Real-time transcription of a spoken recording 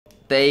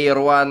Day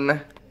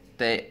one.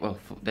 Day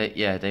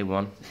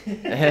one.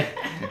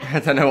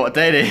 I don't know what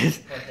day it is.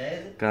 What day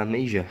is it? Got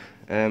amnesia.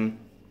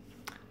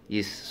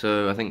 Yes,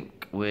 so I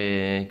think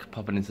we're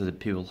popping into the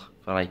pool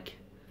for like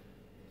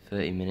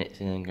 30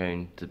 minutes and then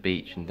going to the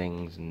beach and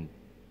things and,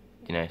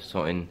 you know,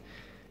 sorting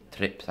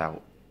trips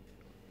out.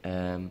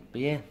 But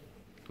yeah,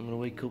 I'm gonna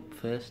wake up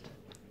first.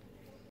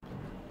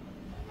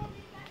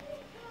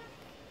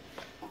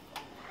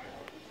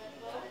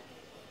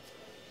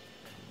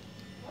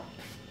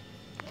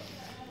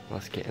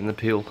 Let's get in the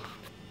pool.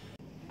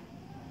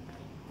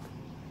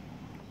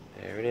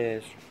 There it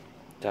is,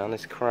 down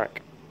this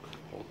crack,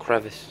 or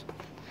crevice.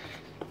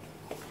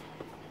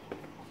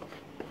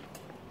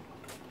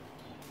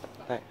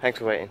 Thanks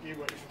for waiting.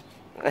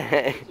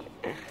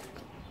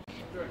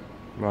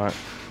 Right,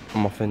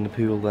 I'm off in the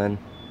pool then.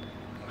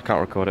 I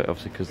can't record it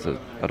obviously because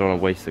I don't want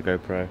to waste the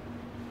GoPro.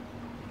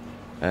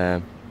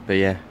 But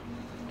yeah,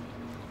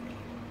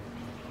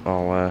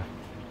 I'll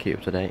keep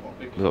up to date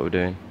with what we're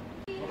doing.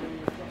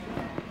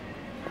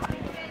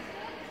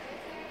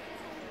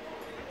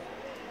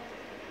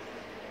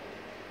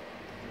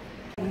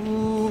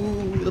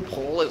 Ooh, the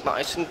pool is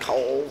nice and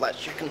cold,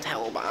 as you can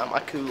tell by my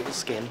cool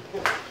skin.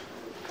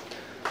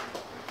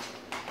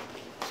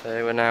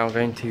 So we're now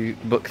going to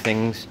book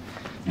things.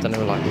 Don't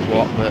know like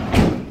what, but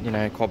you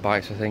know, quad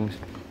bikes or things,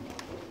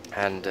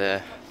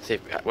 and see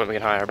when we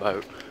can hire a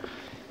boat.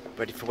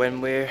 Ready for when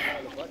we're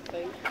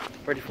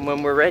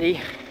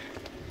ready.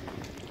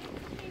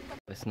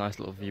 This nice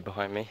little view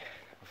behind me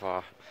of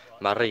our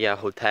Maria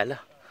Hotel.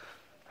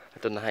 I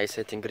don't know how you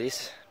say it in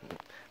Greece.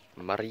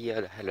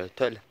 Maria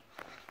Hotel.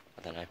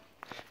 I don't know.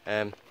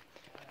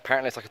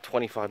 Apparently it's like a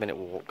 25-minute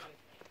walk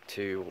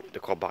to the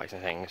quad bikes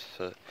and things,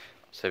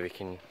 so we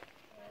can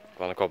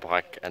go on the quad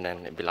bike and then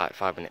it'd be like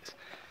 5 minutes.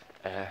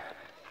 But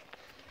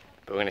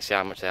we're going to see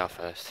how much they are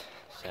first,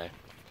 so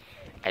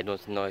I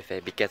don't know if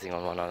they'll be getting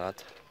on one or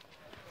not.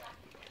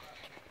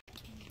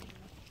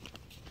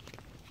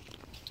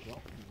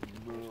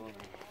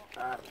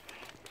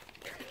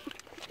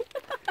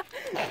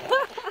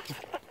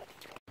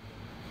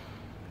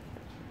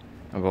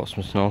 I bought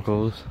some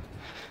snorkels,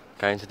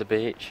 going to the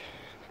beach.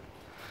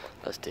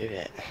 Let's do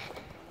it.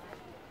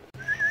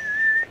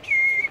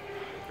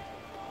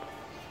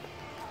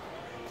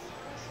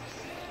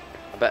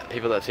 I bet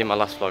people that have seen my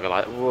last vlog are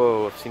like,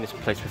 whoa, I've seen this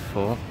place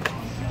before.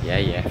 Yeah,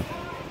 yeah.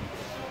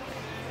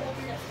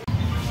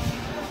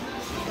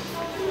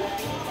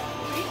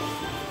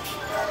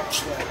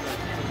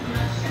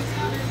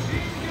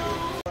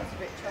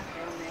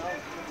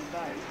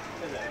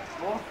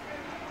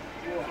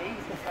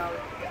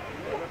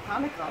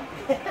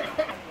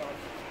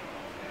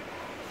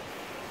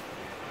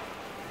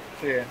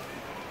 Yeah.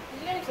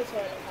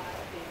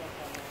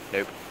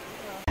 Nope.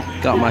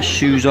 Got my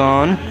shoes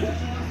on.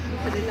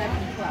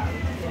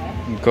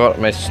 Got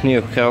my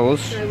snorkels.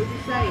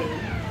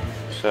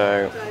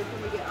 So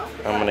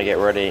I'm gonna get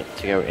ready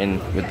to go in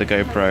with the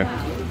GoPro.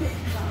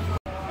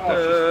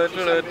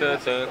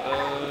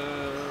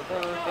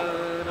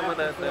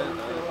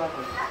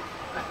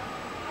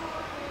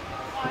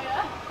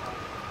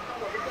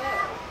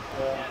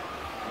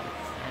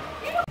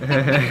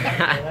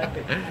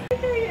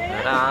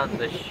 Put on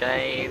the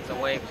shades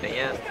away from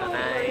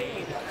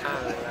yesterday.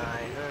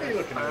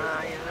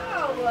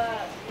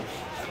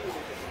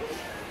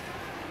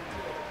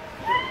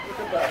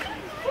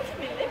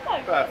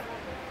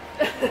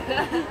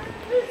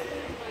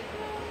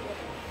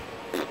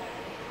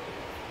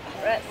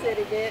 Rat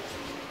City,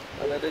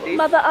 bitch.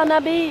 Mother on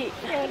a beat.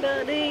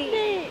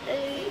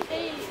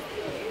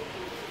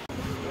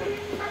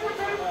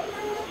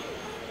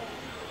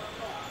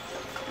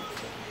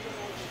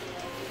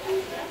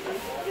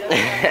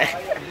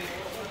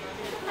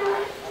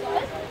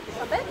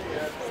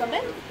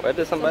 Where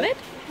did somebody?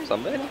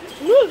 Somebody?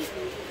 Woo!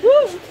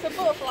 Woo! It's a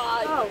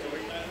butterfly. Oh.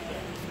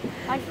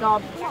 Thank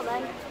God. Come on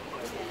then.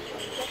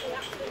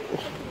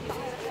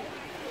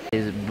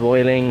 It's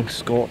boiling,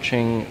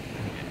 scorching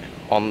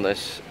on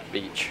this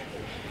beach.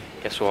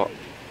 Guess what?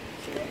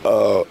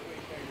 Oh.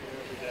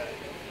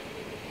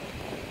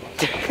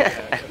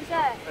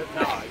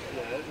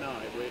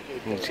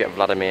 Let's get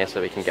Vladimir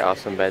so we can get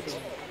us some beds.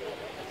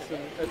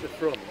 At the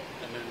front,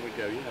 and then we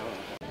go, you know.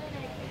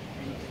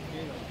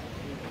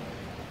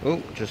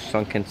 Oh, just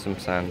sunk in some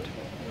sand.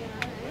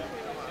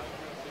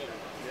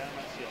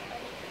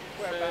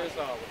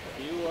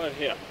 You are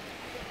here.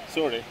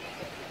 Sorry.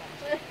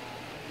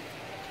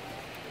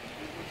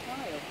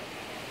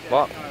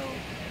 What?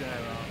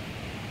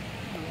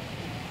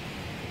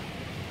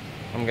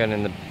 I'm going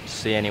in the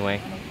sea anyway.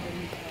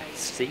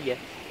 See ya.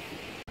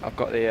 I've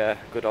got the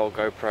good old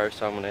GoPro,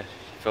 so I'm going to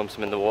film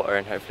some in the water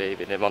and hopefully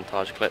it'll be a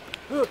montage clip.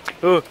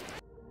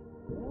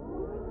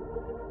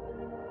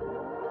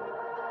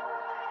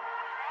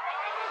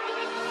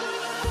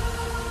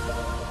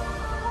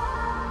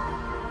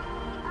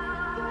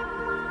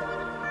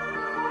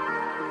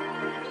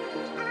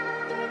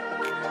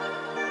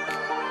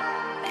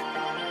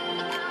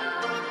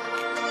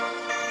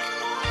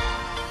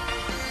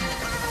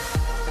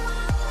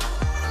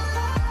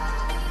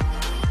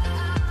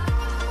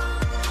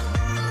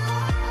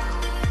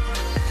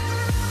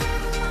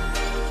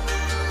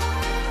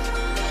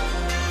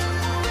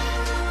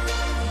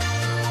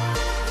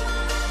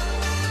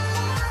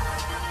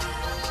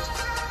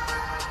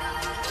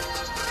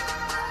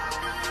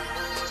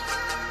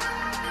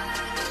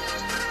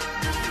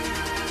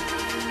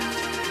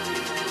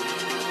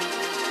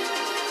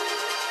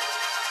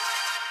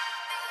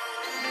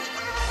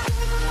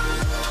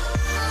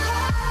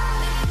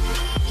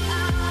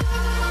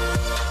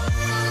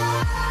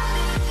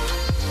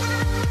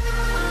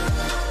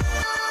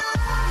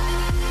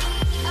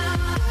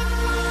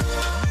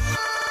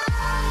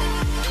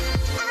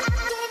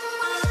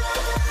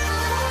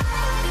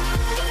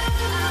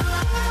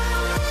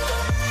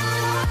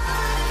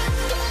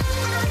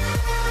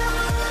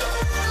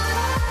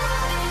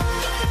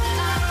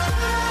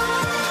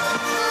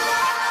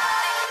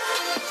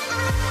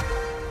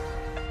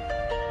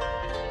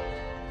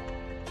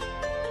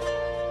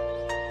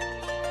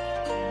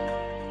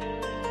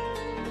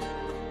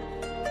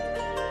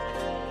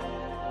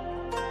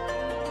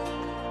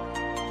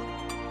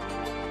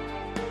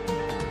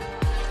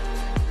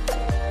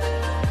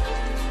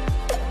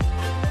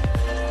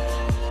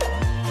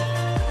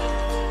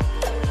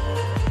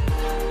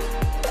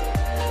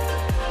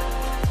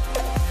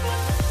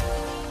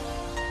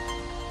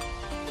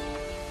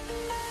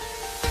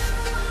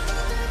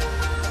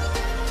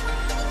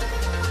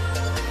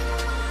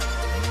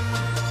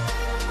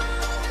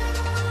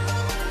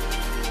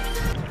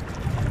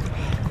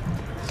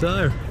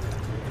 So,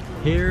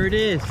 here it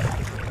is,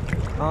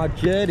 our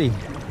journey.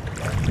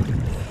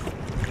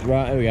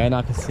 Right, here we go, now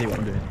I can see what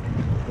I'm doing.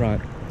 Right.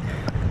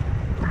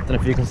 Don't know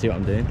if you can see what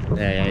I'm doing.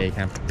 Yeah, you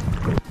can.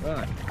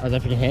 Right, I don't know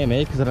if you can hear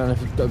me because I don't know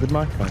if you've got a good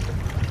microphone.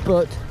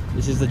 But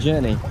this is the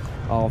journey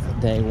of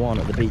day one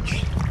at the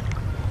beach.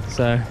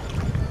 So,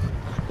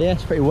 yeah,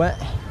 it's pretty wet.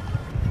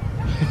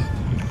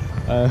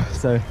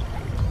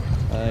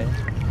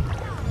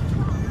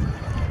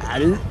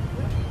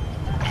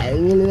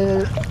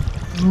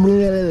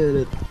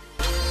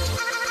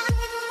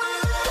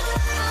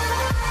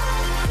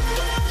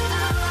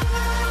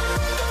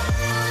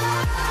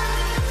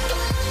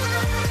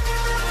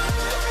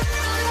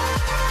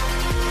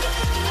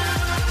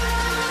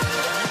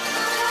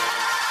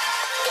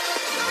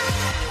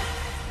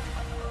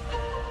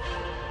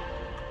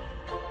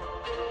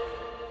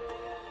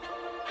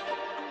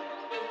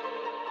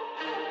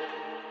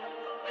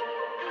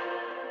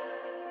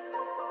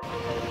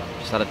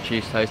 Just had a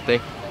cheese toasty.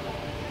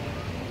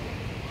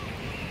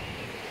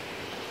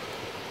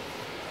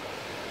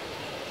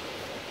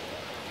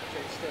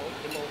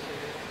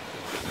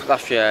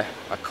 Last year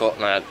I caught,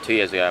 no, 2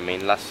 years ago, I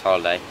mean last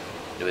holiday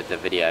with the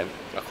video,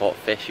 I caught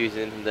fish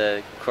using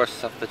the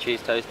crust off the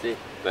cheese toasty,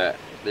 but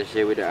this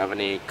year we don't have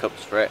any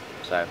cups for it,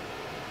 so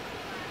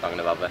not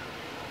gonna bother.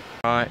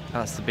 Right,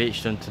 that's the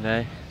beach done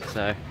today,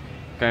 so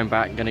going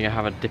back, gonna go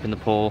have a dip in the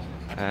pool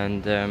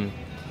and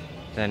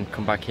then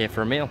come back here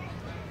for a meal.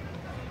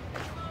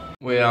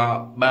 We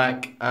are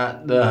back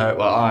at the hotel.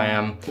 Well, I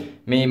am.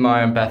 Me,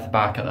 Maya and Beth are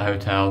back at the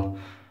hotel.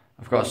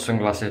 I've got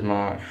sunglasses,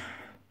 Mark.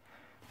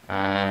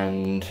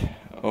 And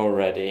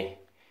already.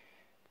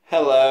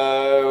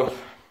 Hello!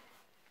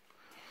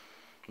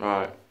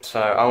 Right, so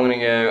I'm gonna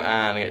go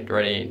and get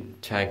ready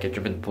to take a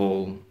jump in the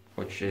pool,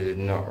 which is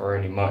not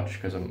really much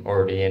because I'm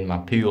already in my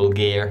pool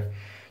gear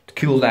to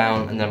cool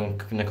down, and then I'm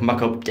gonna come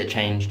back up, get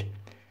changed,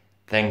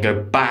 then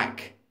go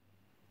back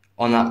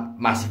on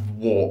that massive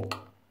walk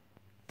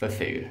for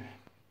food.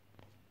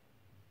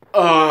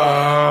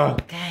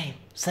 Okay,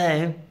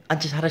 so I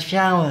just had a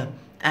shower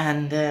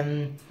and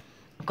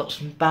I've got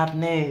some bad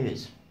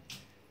news.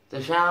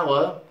 The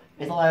shower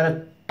is a load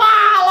of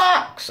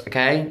bollocks,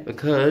 okay?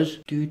 Because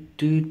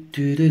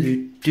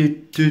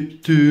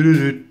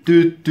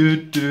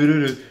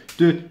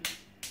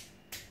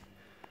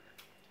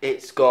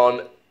it's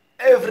gone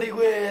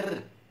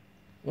everywhere.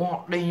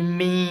 What do you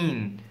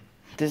mean?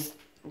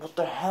 What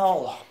the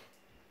hell?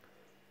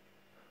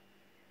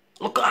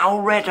 Look at how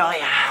red I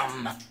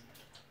am.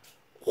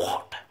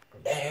 What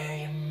do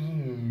you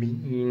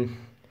mean?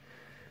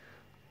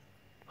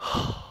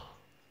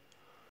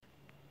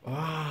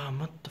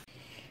 What the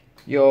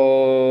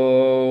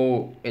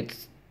Yo,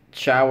 it's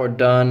shower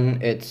done,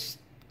 it's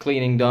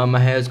cleaning done, my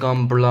hair's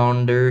gone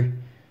blonder.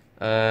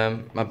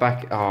 My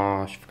back,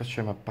 oh, I forgot to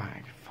show my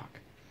back, fuck.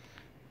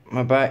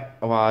 My back,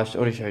 well, I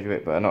already showed you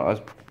it, but not as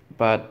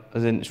bad,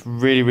 as in it's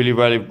really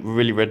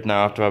red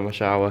now after I have my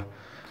shower.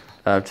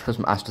 Just put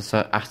some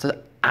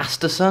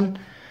Astersun,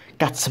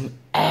 got some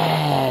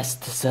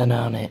Astersun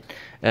on it.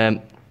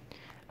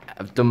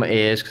 I've done my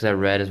ears because they're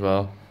red as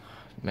well.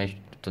 I've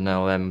done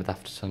all them with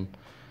Astersun.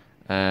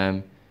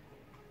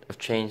 I've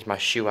changed my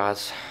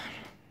shoes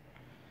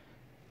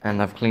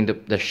and I've cleaned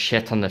up the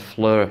shit on the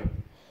floor.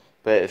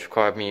 But it's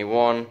required me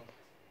 1,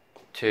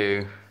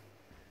 2,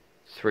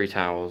 3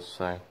 towels,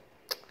 so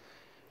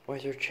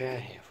where's your chair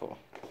here for?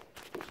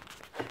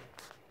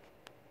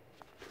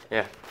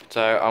 Yeah,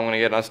 so I'm gonna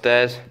get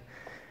downstairs,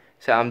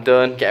 so I'm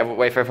done,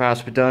 wait for everyone else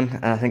to be done,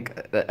 and I think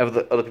that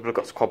other people have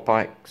got squad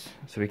bikes,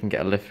 so we can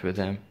get a lift with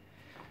them.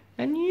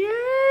 And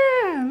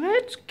yeah,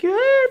 let's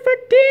go for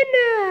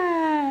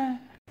dinner!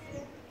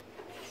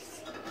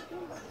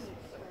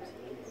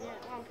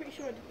 I'm pretty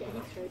sure I did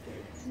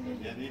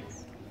get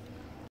this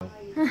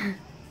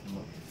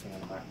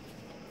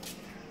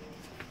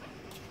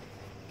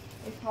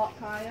It's hot,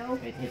 Kyle.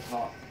 It is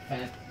hot.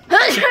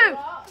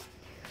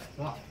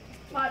 What?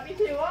 Might be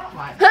too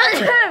hot.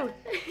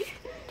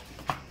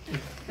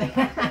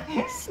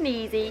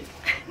 Sneezy.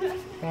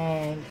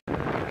 Thanks.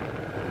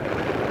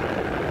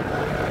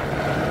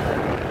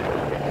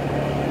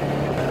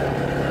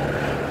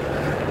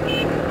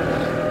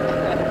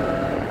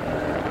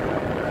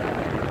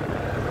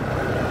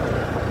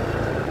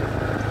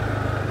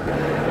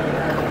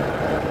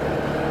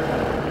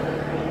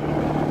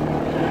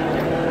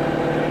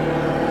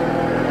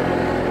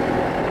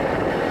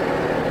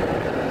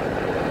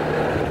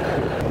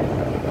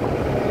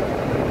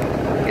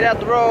 Get out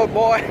the road,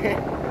 boy.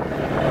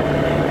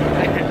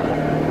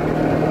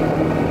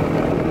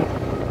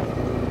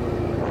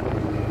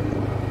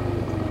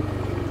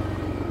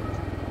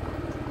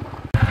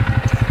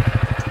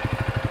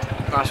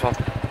 Nice one.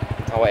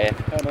 I'll wait here.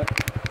 Oh, no.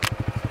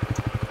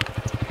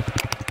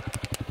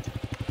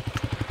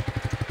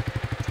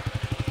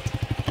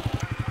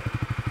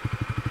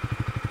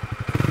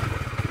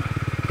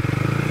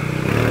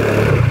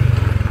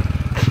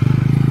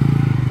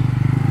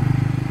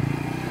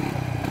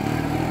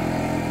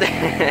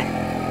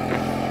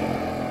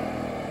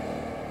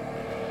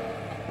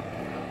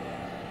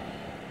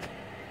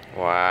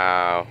 Wow.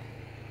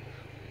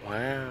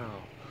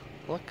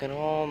 Look at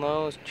all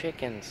those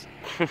chickens.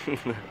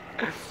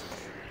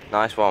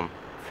 Nice one.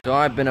 So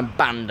I've been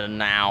abandoned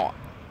now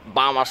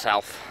by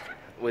myself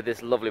with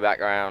this lovely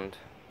background.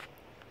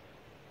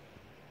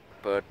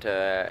 But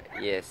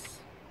yes,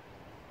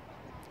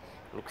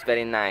 looks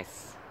very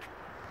nice.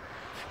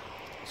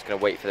 Just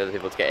gonna wait for the other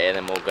people to get here,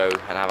 then we'll go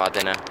and have our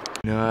dinner.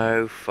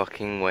 No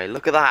fucking way!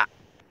 Look at that.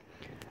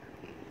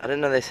 I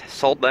didn't know they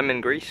sold them in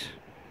Greece.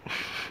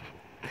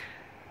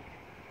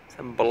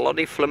 Some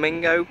bloody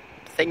flamingo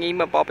thingy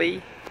my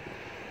bobby.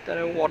 Don't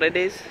know what it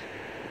is.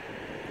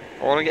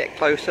 I want to get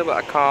closer, but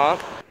I can't.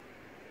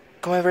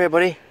 Come over here,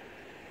 buddy.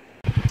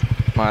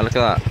 Right, look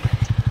at that.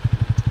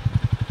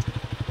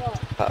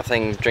 What? That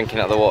thing drinking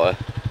out of the water.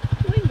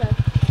 Flamingo.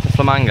 The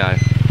flamingo.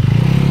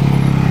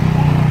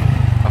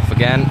 Off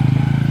again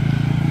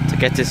to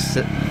get his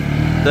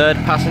third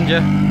passenger.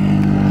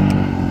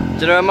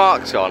 Do you know where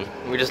Mark's gone?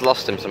 We just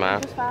lost him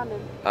somehow. Just found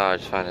him. Oh, I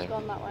just found He's him.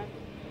 gone that way.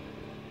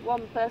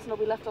 One person will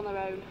be left on their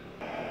own.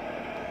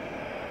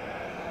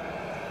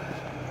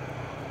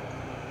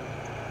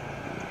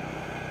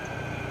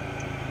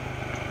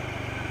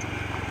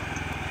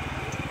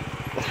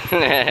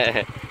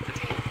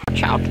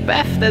 Watch out,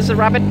 Beth, there's a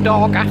rabbit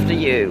dog after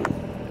you.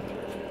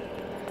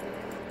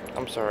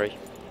 I'm sorry.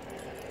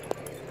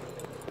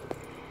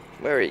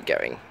 Where are you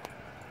going?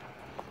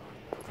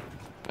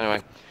 Anyway,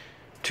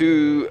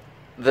 to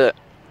the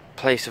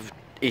place of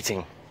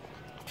eating.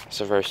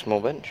 It's a very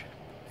small bench.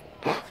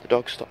 The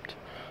dog stopped.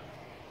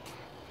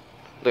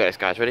 Look at this,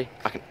 guys, ready?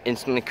 I can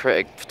instantly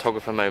create a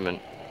photographer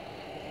moment.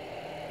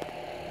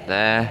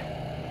 There.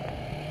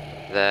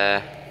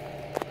 There.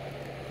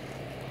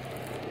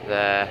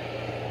 There.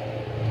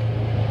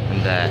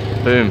 And there.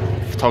 Boom.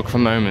 Photographer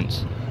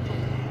moments.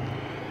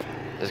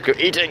 Let's go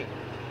eating!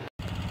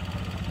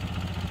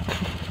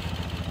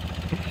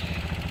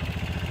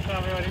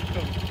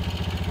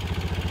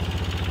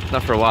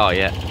 Not for a while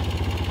yet.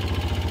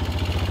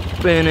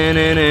 No,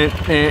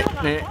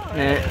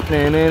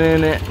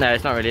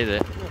 it's not really, is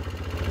it?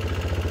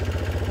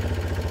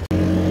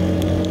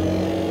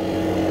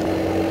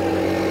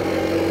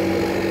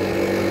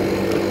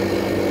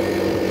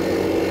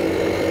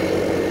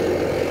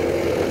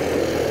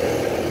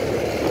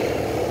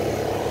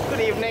 Good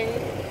evening.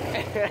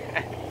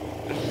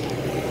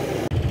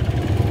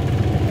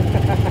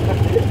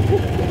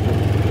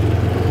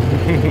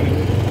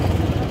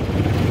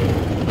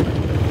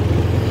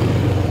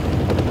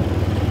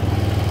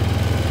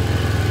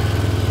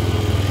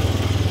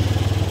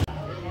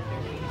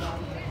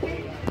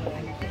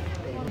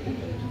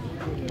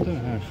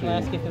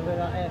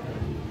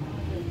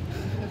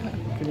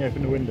 Can you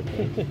open the window,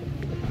 please?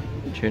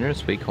 Tuna and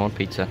sweet corn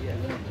pizza.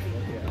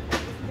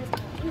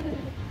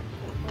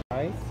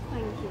 Thank you.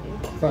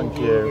 Thank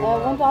you.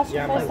 I want to ask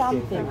you for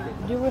something.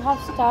 Do we have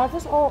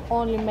starters or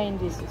only main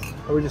dishes?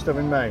 Are we just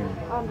having main?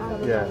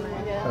 Yeah,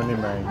 Yeah. only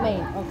main.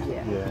 Main,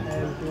 okay.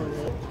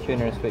 Yeah.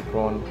 Tuna and sweet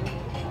corn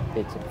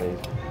pizza, please.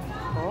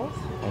 Of course.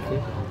 Thank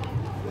you.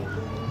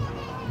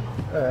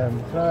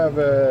 Can I have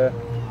a...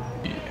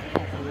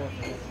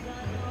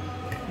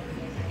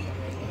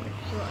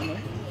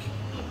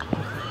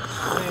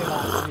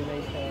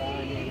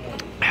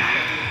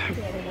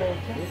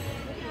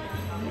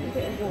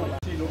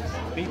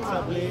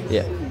 Pizza, please.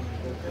 Yeah.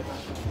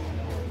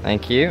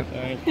 Thank you.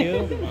 Thank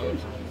you.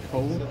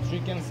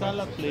 Chicken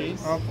salad,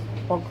 please.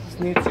 Pork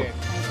schnitzel.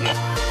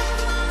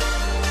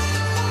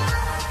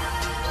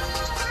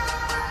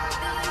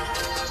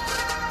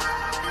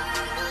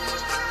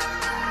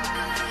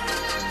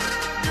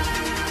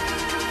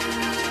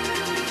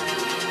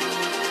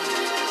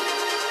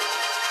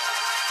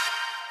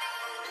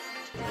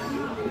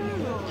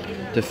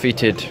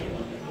 Defeated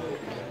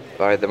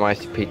by the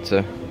mighty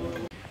pizza.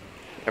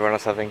 Everyone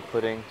else having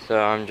pudding, so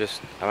I'm just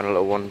having a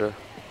little wander.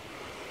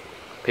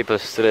 People are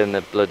still in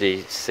the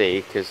bloody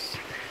sea because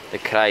they're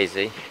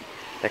crazy.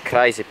 They're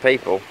crazy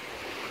people.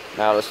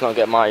 Now let's not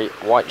get my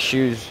white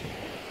shoes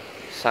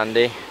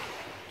sandy.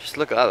 Just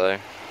look at that though.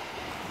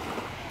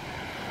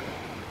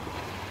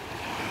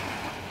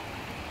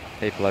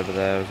 People over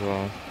there as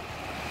well.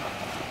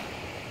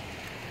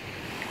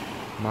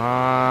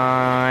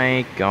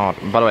 My god.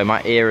 By the way,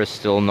 my ear is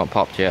still not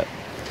popped yet,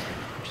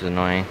 which is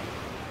annoying.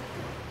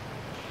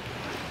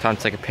 Time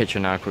to take a picture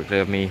now quickly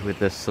of me with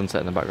the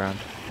sunset in the background.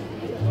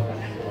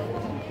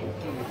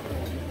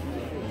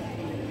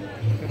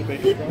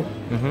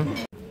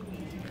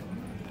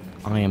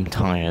 I am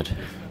tired.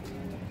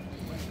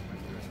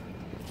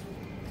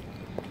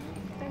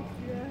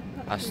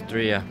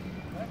 Austria.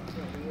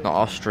 Not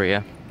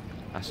Austria.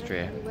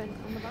 Austria.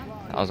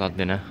 That was our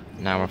dinner.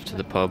 Now we're off to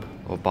the pub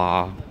or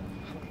bar.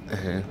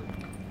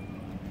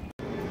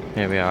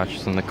 Here we are,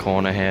 just on the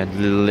corner here,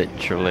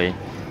 literally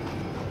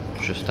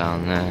just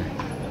down there.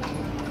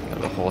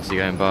 Got the horsey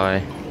going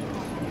by.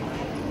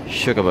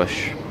 Sugar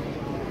bush.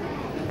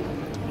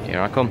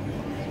 Here I come.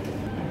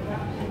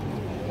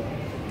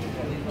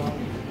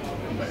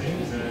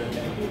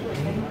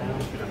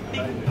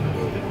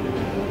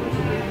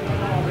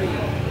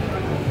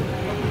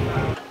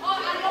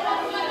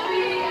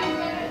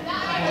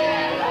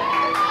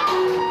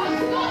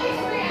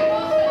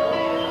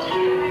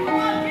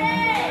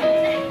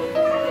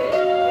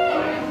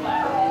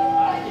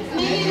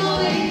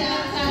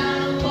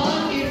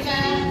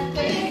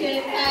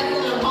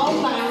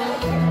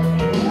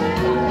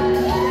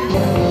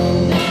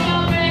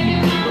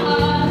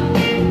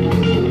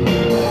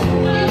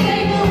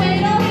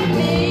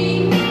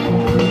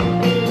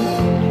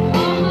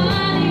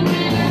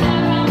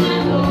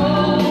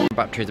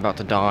 battery's about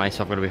to die,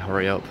 so I've got to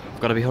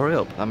hurry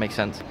up. That makes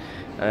sense.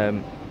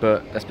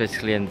 But that's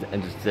basically end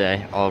of the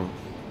day. I'll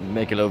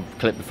make a little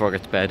clip before I go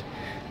to bed.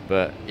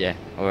 But yeah,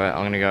 alright,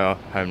 I'm gonna go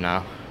home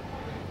now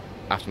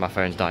after my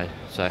phone's died.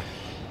 So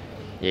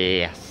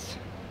yes.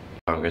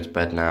 I'm going to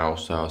bed now,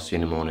 so I'll see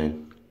you in the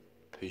morning.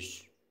 Peace.